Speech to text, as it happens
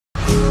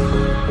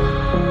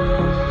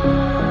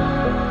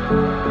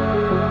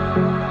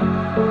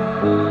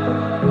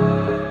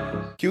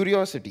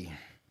Curiosity.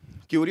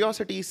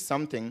 Curiosity is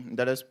something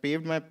that has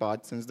paved my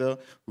path since the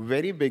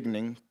very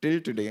beginning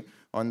till today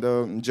on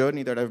the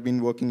journey that I've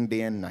been working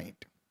day and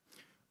night.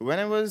 When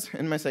I was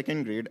in my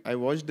second grade, I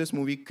watched this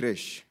movie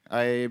Krish.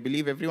 I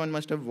believe everyone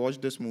must have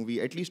watched this movie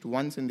at least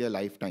once in their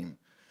lifetime.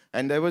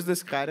 And there was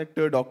this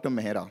character, Dr.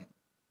 Mehra,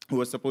 who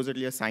was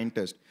supposedly a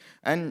scientist.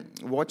 And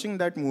watching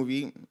that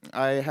movie,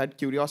 I had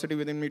curiosity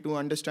within me to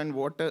understand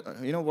what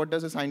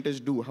does a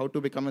scientist do, how to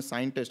become a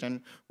scientist,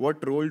 and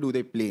what role do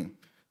they play.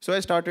 So I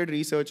started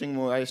researching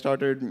more. I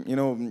started,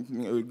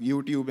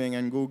 YouTubing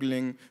and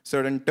Googling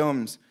certain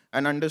terms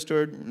and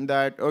understood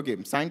that,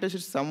 okay, scientist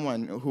is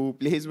someone who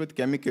plays with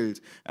chemicals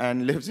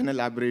and lives in a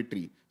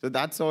laboratory. So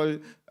that's all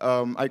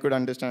I could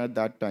understand at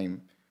that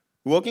time.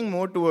 Working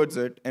more towards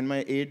it, in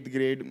my 8th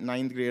grade,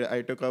 9th grade,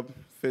 I took up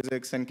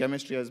physics and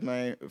chemistry as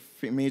my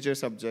major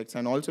subjects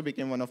and also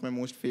became one of my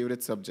most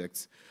favorite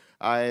subjects.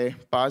 I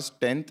passed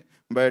 10th,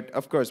 but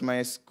of course,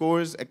 my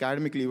scores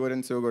academically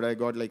weren't so good. I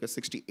got like a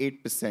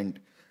 68%.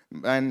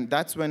 And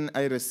that's when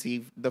I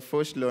received the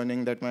first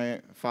learning that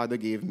my father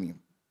gave me.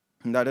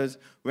 And that is,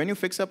 when you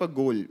fix up a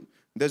goal,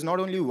 there's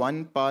not only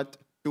one path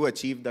to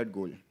achieve that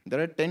goal.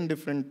 There are 10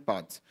 different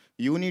paths.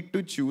 You need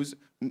to choose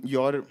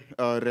your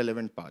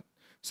relevant path.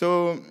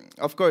 So,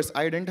 of course,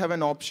 I didn't have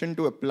an option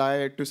to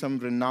apply to some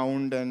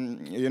renowned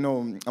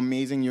and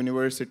amazing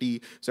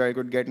university, so I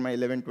could get my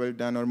 11th, 12th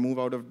done or move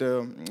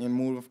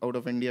out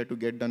of India to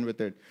get done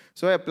with it.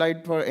 So I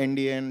applied for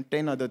NDA and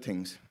 10 other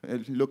things,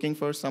 looking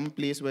for some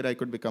place where I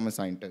could become a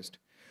scientist.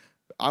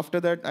 After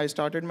that, I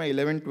started my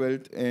 11th,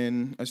 12th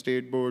in a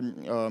state board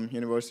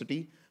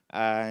university,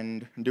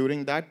 and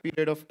during that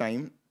period of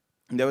time,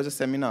 there was a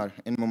seminar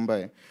in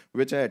Mumbai,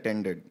 which I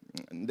attended.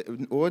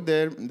 Over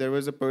there, there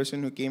was a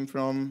person who came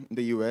from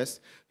the US.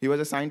 He was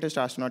a scientist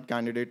astronaut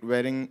candidate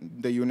wearing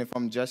the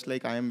uniform just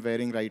like I am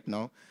wearing right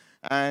now,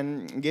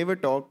 and gave a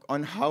talk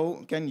on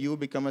how can you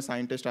become a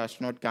scientist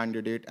astronaut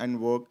candidate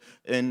and work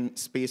in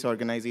space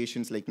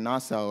organizations like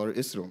NASA or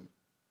ISRO.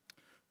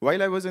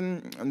 While I was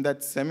in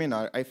that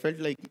seminar, I felt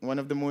like one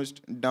of the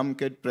most dumb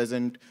kid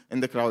present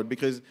in the crowd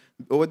because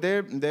over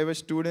there were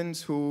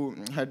students who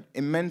had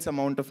immense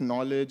amount of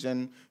knowledge,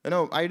 and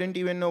I didn't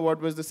even know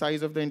what was the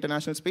size of the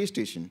International Space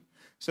Station.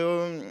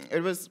 So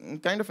it was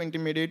kind of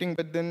intimidating,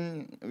 but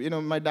then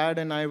my dad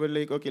and I were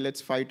like, okay,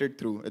 let's fight it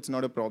through. It's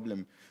not a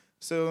problem.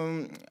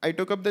 So I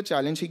took up the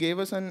challenge. He gave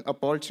us an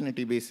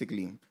opportunity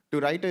basically to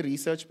write a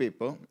research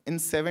paper in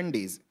 7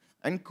 days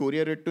and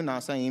courier it to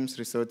NASA Ames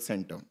Research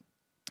Center.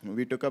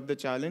 We took up the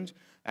challenge,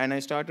 and I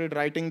started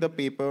writing the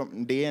paper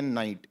day and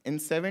night. In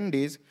 7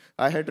 days,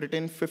 I had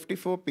written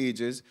 54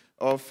 pages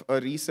of a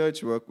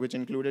research work, which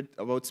included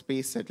about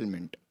space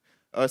settlement.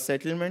 A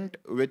settlement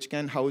which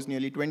can house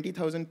nearly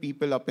 20,000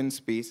 people up in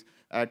space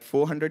at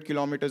 400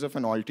 kilometers of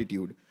an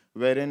altitude,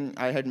 wherein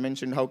I had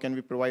mentioned how can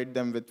we provide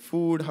them with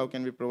food, how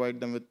can we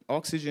provide them with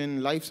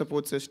oxygen, life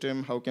support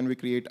system, how can we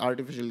create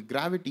artificial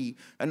gravity,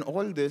 and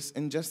all this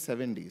in just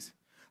 7 days.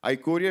 I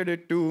couriered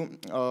it to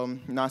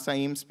NASA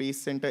Ames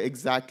Space Center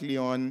exactly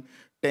on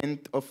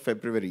 10th of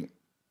February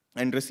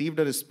and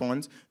received a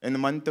response in the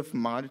month of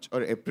March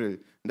or April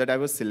that I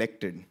was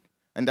selected.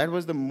 And that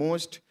was the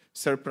most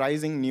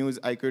surprising news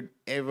I could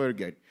ever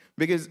get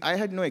because I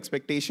had no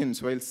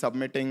expectations while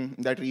submitting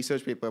that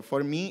research paper.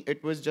 For me,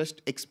 it was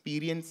just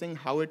experiencing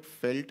how it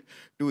felt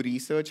to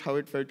research, how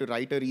it felt to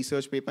write a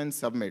research paper and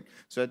submit.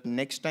 So that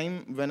next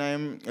time when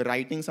I'm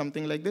writing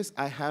something like this,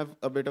 I have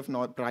a bit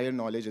of prior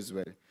knowledge as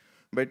well.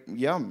 But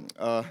yeah,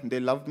 they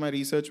loved my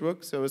research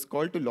work, so I was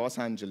called to Los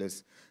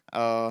Angeles.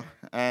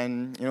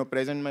 And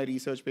present my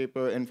research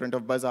paper in front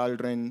of Buzz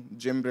Aldrin,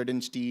 Jim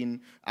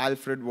Bridenstine,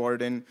 Alfred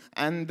Worden,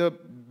 and the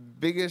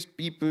biggest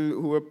people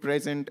who were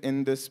present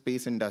in the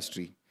space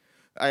industry.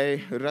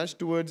 I rushed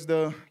towards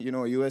the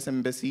US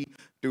Embassy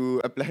to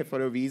apply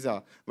for a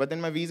visa, but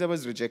then my visa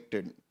was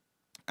rejected.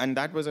 And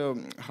that was a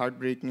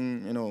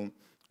heartbreaking,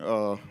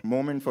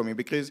 moment for me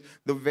because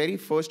the very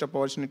first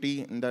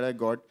opportunity that I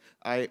got,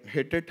 I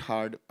hit it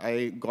hard.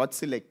 I got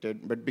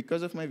selected, but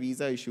because of my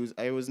visa issues,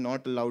 I was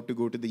not allowed to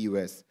go to the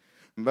US.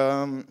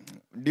 Um,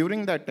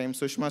 During that time,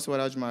 Sushma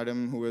Swaraj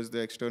madam, who was the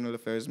external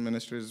affairs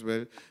minister as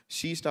well,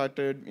 she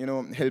started,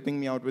 helping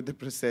me out with the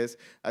process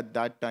at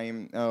that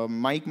time.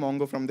 Mike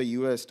Mongo from the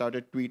US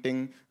started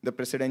tweeting the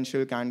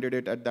presidential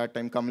candidate at that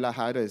time, Kamala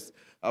Harris,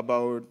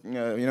 about,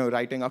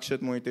 writing Akshat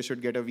Mohite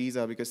should get a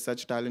visa because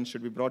such talent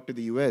should be brought to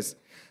the US.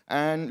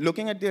 And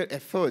looking at their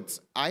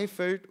efforts, I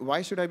felt,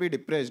 why should I be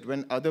depressed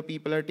when other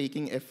people are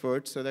taking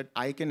efforts so that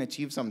I can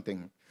achieve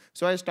something?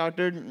 So I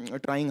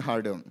started trying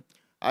harder.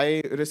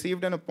 I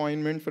received an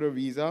appointment for a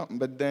visa,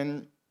 but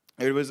then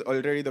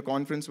the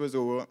conference was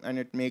over and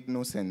it made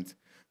no sense.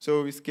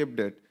 So we skipped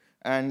it.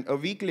 And a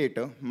week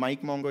later,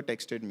 Mike Mongo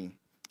texted me.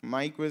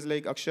 Mike was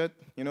like, Akshat,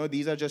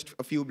 these are just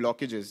a few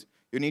blockages.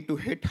 You need to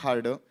hit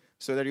harder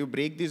so that you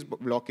break these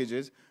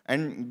blockages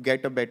and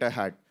get a better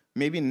hat.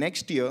 Maybe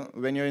next year,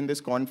 when you're in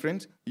this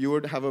conference, you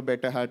would have a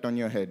better hat on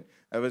your head.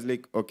 I was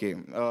like, okay.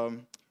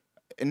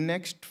 in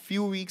next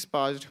few weeks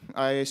passed,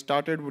 I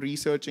started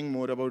researching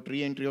more about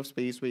re-entry of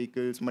space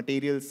vehicles,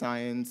 material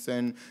science,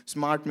 and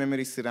smart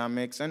memory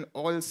ceramics, and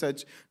all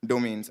such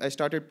domains. I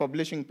started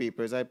publishing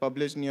papers. I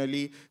published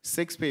nearly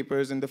 6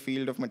 papers in the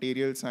field of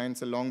material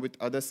science, along with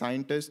other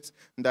scientists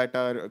that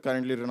are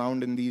currently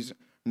renowned in these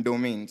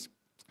domains.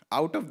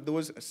 Out of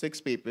those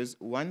 6 papers,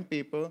 one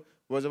paper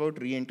was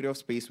about re-entry of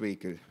space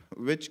vehicle,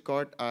 which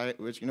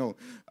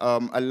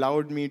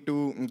allowed me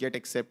to get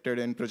accepted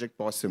in Project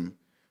Possum.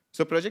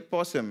 So Project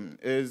Possum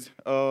is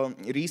a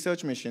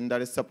research mission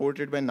that is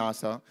supported by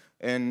NASA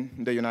in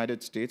the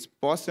United States.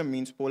 Possum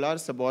means Polar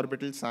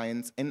Suborbital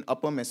Science in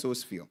Upper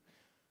Mesosphere.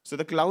 So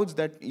the clouds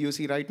that you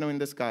see right now in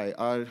the sky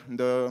are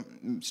the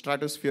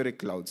stratospheric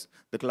clouds.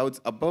 The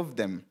clouds above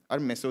them are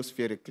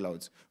mesospheric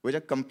clouds, which are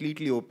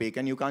completely opaque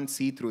and you can't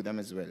see through them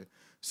as well.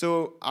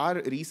 So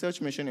our research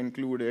mission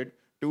included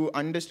to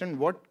understand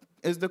what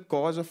is the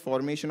cause of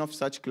formation of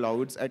such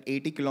clouds at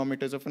 80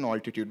 kilometers of an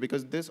altitude,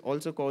 because this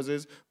also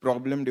causes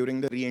problem during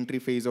the re-entry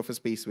phase of a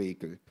space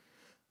vehicle.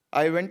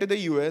 I went to the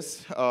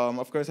US.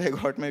 Of course, I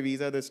got my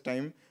visa this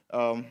time,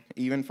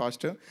 even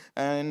faster.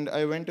 And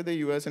I went to the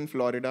US in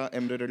Florida,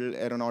 Embry-Riddle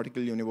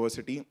Aeronautical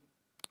University.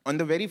 On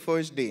the very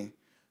first day,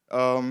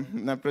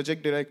 my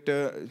project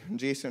director,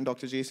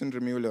 Dr. Jason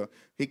Remuller,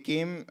 he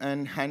came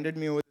and handed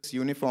me over this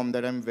uniform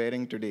that I'm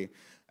wearing today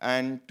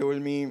and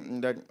told me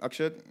that,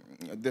 Akshat,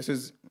 this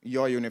is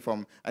your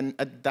uniform. And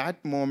at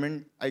that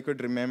moment, I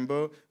could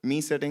remember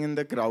me sitting in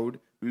the crowd,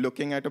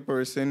 looking at a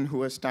person who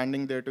was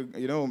standing there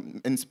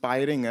to,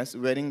 inspiring us,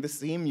 wearing the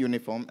same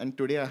uniform. And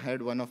today I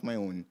had one of my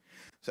own.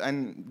 So,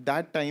 and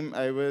that time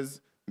I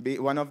was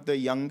one of the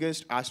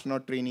youngest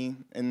astronaut trainee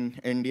in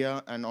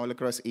India and all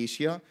across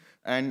Asia,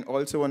 and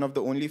also one of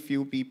the only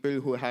few people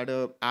who had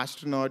a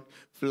astronaut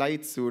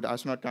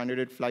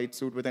candidate flight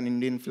suit with an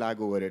Indian flag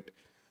over it.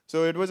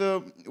 So it was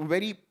a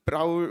very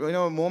proud,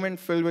 moment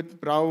filled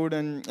with proud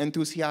and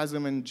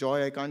enthusiasm and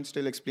joy. I can't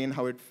still explain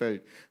how it felt.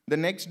 The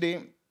next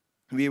day,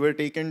 we were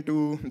taken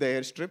to the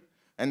airstrip,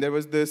 and there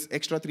was this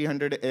extra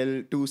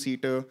 300L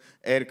two-seater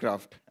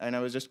aircraft. And I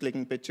was just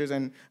clicking pictures,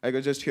 and I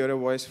could just hear a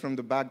voice from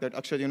the back that,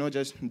 Akshat,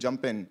 just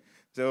jump in.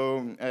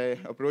 So I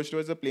approached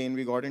towards the plane,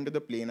 we got into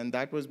the plane, and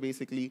that was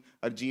basically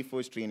our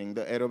G-force training,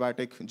 the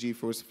aerobatic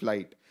G-force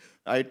flight.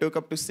 I took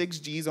up to 6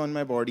 Gs on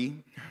my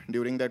body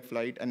during that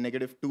flight and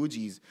negative 2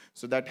 Gs.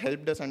 So that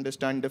helped us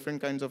understand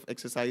different kinds of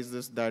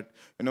exercises that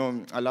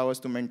allow us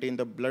to maintain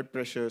the blood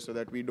pressure so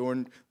that we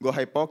don't go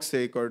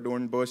hypoxic or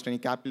don't burst any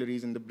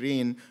capillaries in the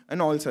brain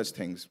and all such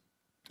things.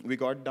 We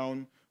got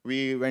down,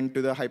 we went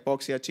to the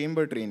hypoxia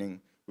chamber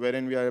training,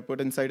 wherein we are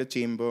put inside a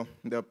chamber.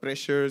 The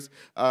pressures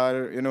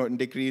are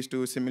decreased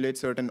to simulate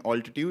certain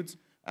altitudes.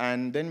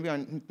 And then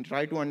we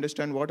try to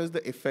understand what is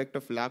the effect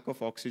of lack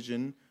of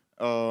oxygen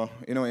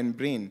in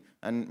brain,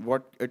 and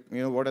what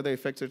are the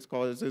effects it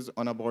causes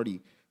on our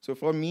body. So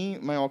for me,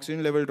 my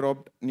oxygen level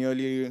dropped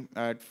nearly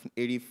at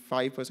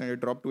 85%. It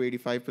dropped to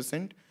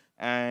 85%.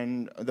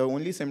 And the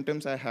only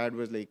symptoms I had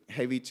was like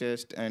heavy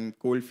chest and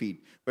cold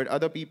feet. But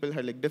other people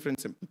had like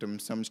different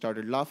symptoms. Some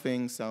started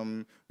laughing,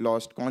 some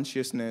lost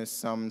consciousness,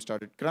 some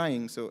started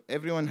crying. So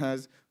everyone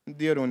has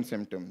their own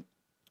symptoms.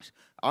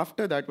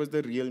 After that was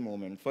the real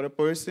moment. For a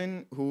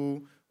person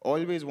who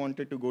always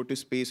wanted to go to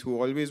space,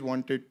 who always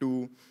wanted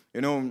to,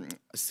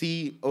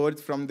 see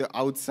Earth from the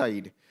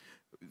outside,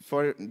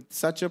 for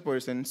such a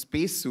person,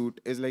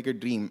 spacesuit is like a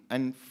dream.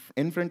 And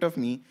in front of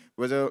me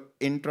was a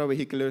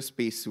intravehicular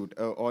spacesuit,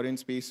 a orange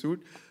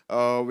spacesuit,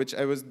 which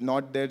I was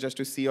not there just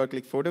to see or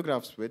click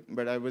photographs with,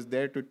 but I was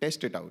there to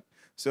test it out.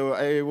 So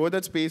I wore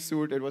that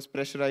spacesuit, it was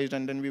pressurized,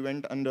 and then we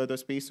went under the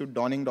spacesuit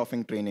donning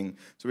doffing training.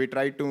 So we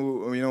tried to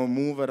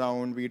move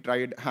around, we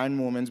tried hand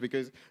movements,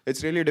 because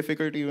it's really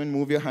difficult to even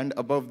move your hand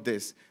above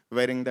this,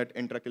 wearing that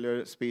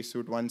intravehicular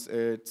spacesuit once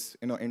it's,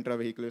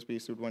 intravehicular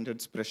spacesuit once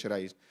it's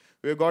pressurized.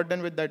 We got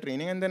done with that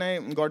training, and then I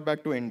got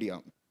back to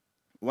India.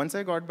 Once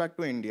I got back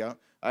to India,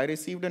 I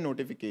received a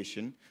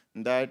notification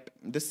that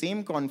the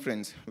same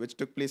conference which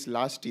took place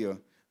last year,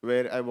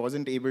 where I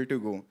wasn't able to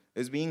go,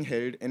 is being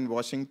held in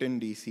Washington,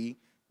 D.C.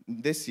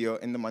 this year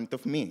in the month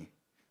of May.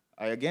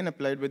 I again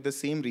applied with the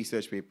same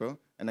research paper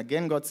and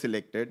again got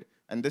selected.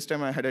 And this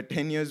time I had a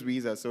 10 years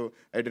visa. So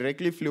I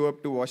directly flew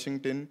up to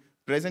Washington,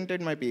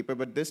 presented my paper,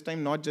 but this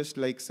time not just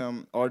like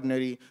some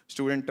ordinary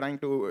student trying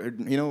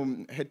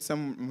to hit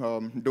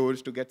some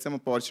doors to get some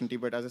opportunity,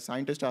 but as a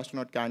scientist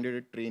astronaut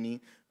candidate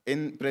trainee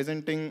in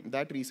presenting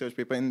that research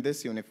paper in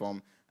this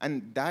uniform.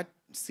 And that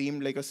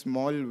seemed like a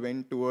small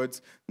win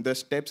towards the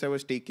steps I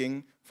was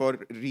taking for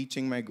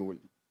reaching my goal.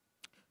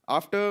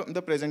 After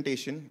the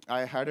presentation,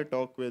 I had a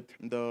talk with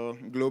the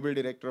Global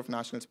Director of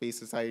National Space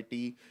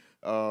Society,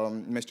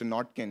 Mr.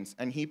 Notkins,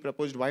 and he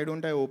proposed, why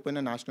don't I open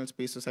a National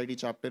Space Society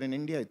chapter in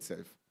India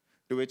itself?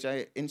 To which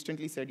I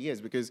instantly said yes,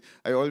 because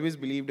I always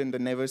believed in the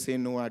never say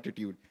no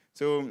attitude.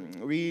 So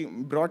we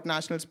brought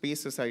National Space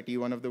Society,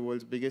 one of the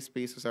world's biggest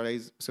space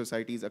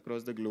societies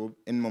across the globe,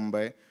 in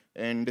Mumbai,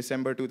 in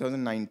December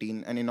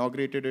 2019 and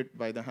inaugurated it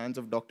by the hands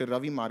of Dr.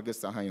 Ravi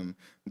Margasahayam,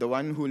 the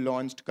one who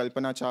launched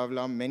Kalpana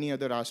Chawla, many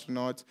other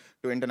astronauts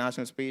to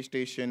International Space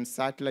Station,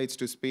 satellites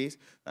to space,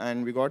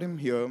 and we got him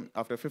here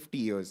after 50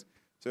 years.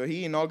 So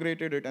he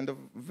inaugurated it, and the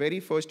very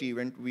first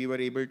event, we were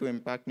able to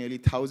impact nearly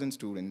 1,000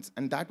 students.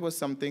 And that was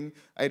something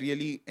I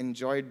really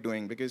enjoyed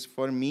doing, because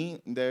for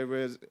me, there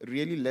was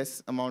really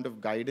less amount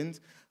of guidance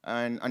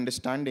and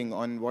understanding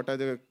on what are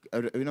the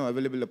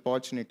available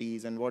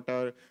opportunities and what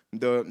are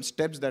the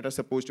steps that are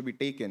supposed to be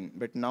taken.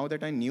 But now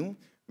that I knew,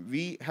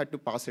 we had to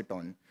pass it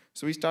on.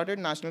 So we started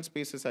National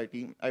Space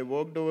Society. I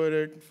worked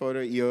over it for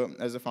a year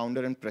as a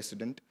founder and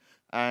president.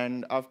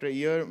 And after a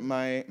year,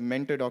 my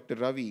mentor, Dr.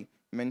 Ravi,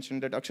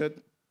 mentioned that, Akshat,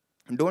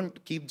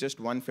 don't keep just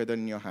one feather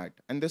in your hat.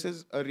 And this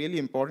is a really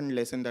important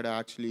lesson that I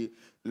actually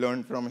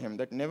learned from him,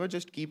 that never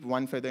just keep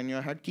one feather in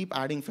your hat, keep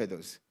adding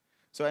feathers.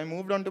 So I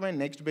moved on to my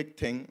next big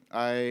thing.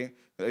 I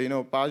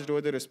passed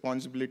over the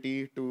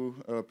responsibility to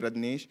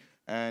Pradnesh,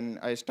 and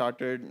I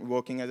started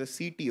working as a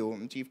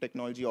CTO, Chief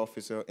Technology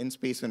Officer in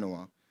Space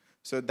Innova.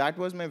 So that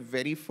was my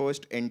very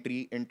first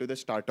entry into the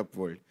startup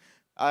world.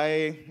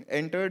 I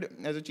entered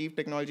as a chief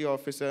technology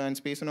officer, and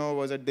Space Innova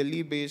was a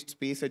Delhi-based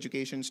space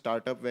education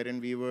startup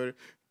wherein we were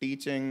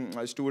teaching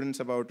students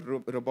about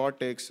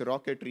robotics,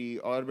 rocketry,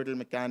 orbital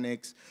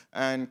mechanics,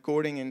 and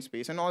coding in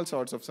space, and all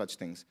sorts of such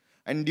things.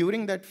 And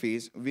during that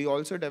phase, we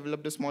also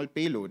developed a small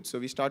payload. So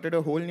we started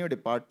a whole new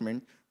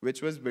department,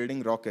 which was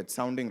building rockets,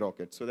 sounding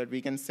rockets, so that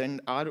we can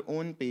send our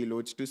own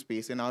payloads to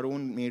space in our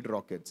own made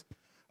rockets.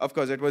 Of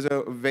course, it was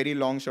a very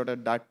long shot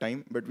at that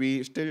time, but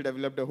we still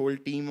developed a whole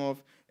team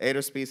of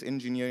aerospace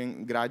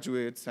engineering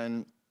graduates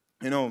and,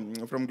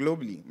 from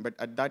globally. But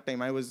at that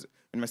time, I was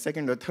in my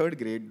second or third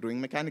grade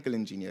doing mechanical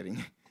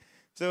engineering.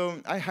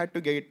 So I had to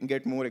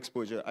get more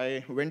exposure.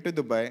 I went to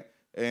Dubai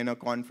in a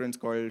conference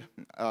called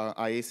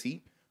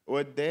IAC.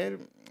 Over there,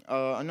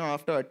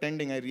 after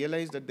attending, I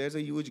realized that there's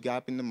a huge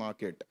gap in the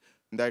market,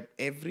 that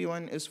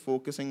everyone is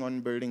focusing on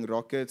building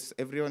rockets,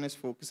 everyone is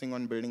focusing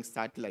on building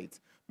satellites,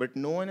 but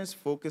no one is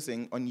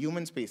focusing on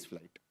human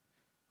spaceflight.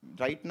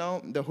 Right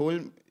now, the whole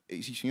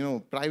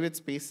private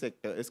space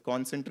sector is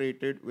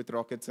concentrated with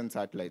rockets and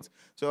satellites.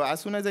 So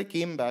as soon as I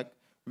came back,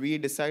 we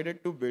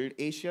decided to build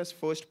Asia's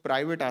first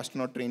private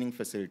astronaut training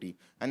facility.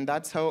 And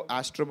that's how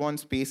Astroborn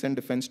Space and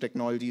Defense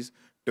Technologies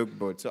took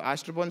birth. So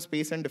Astroborn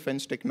Space and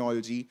Defense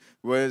Technology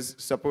was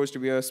supposed to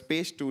be a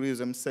space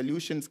tourism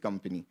solutions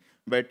company.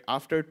 But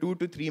after 2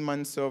 to 3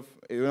 months of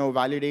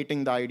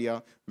validating the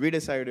idea, we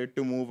decided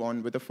to move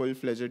on with a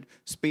full-fledged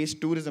space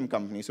tourism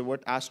company. So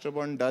what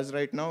Astroborn does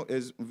right now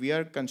is we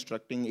are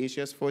constructing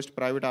Asia's first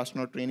private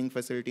astronaut training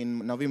facility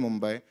in Navi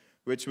Mumbai,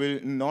 which will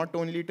not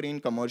only train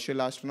commercial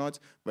astronauts,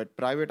 but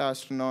private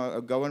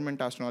astronauts, government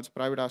astronauts,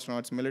 private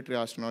astronauts, military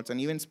astronauts,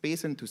 and even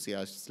space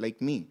enthusiasts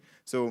like me.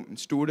 So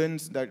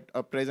students that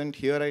are present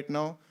here right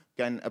now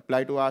can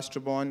apply to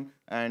Astroborn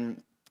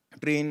and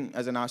train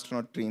as an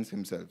astronaut trains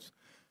himself.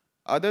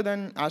 Other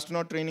than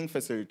astronaut training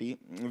facility,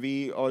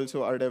 we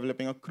also are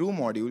developing a crew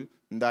module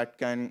that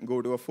can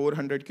go to a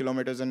 400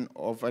 kilometers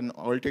of an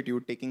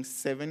altitude, taking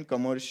 7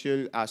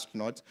 commercial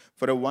astronauts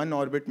for a one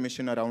orbit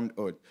mission around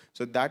Earth.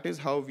 So that is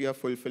how we are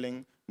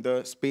fulfilling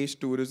the space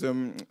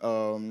tourism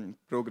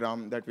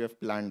program that we have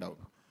planned out.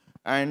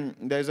 And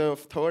there's a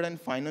third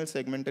and final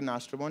segment in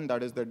Astroborn,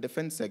 that is the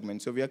defense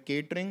segment. So we are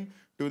catering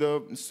to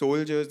the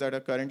soldiers that are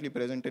currently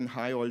present in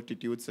high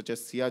altitudes, such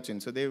as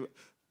Siachen. So they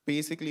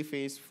basically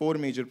face 4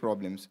 major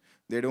problems.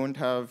 They don't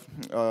have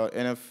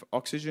enough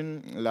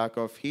oxygen, lack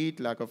of heat,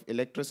 lack of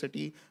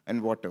electricity,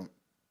 and water.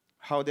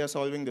 How they are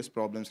solving these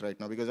problems right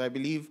now, because I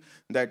believe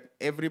that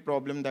every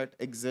problem that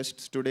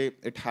exists today,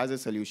 it has a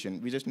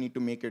solution. We just need to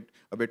make it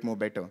a bit more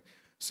better.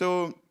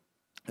 So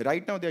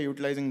right now, they're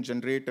utilizing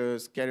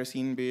generators,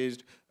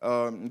 kerosene-based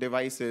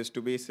devices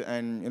to base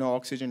and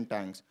oxygen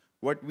tanks.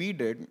 What we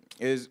did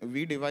is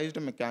we devised a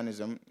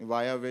mechanism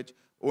via which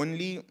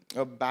only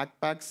a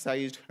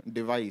backpack-sized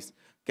device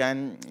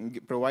can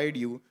provide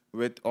you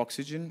with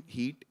oxygen,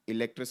 heat,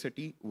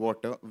 electricity,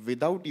 water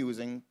without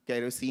using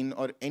kerosene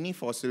or any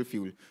fossil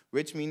fuel,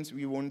 which means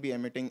we won't be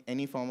emitting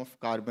any form of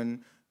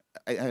carbon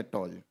at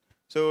all.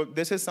 So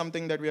this is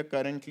something that we are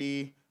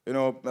currently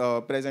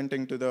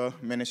presenting to the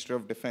Ministry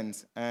of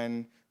Defense.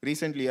 And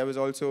recently, I was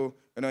also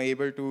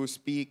able to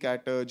speak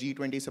at a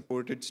G20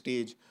 supported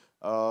stage,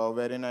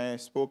 wherein I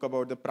spoke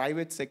about the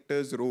private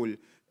sector's role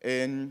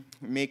in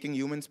making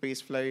human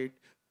spaceflight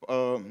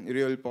a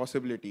real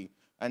possibility.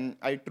 And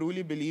I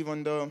truly believe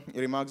on the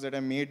remarks that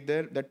I made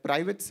there, that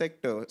private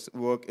sector's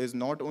work is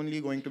not only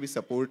going to be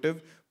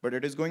supportive, but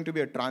it is going to be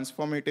a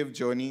transformative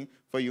journey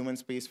for human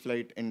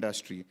spaceflight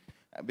industry.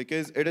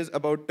 Because it is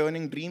about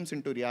turning dreams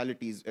into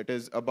realities. It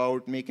is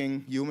about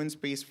making human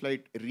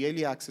spaceflight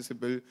really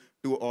accessible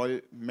to all,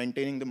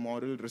 maintaining the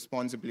moral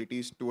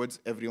responsibilities towards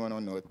everyone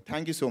on Earth.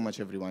 Thank you so much,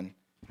 everyone.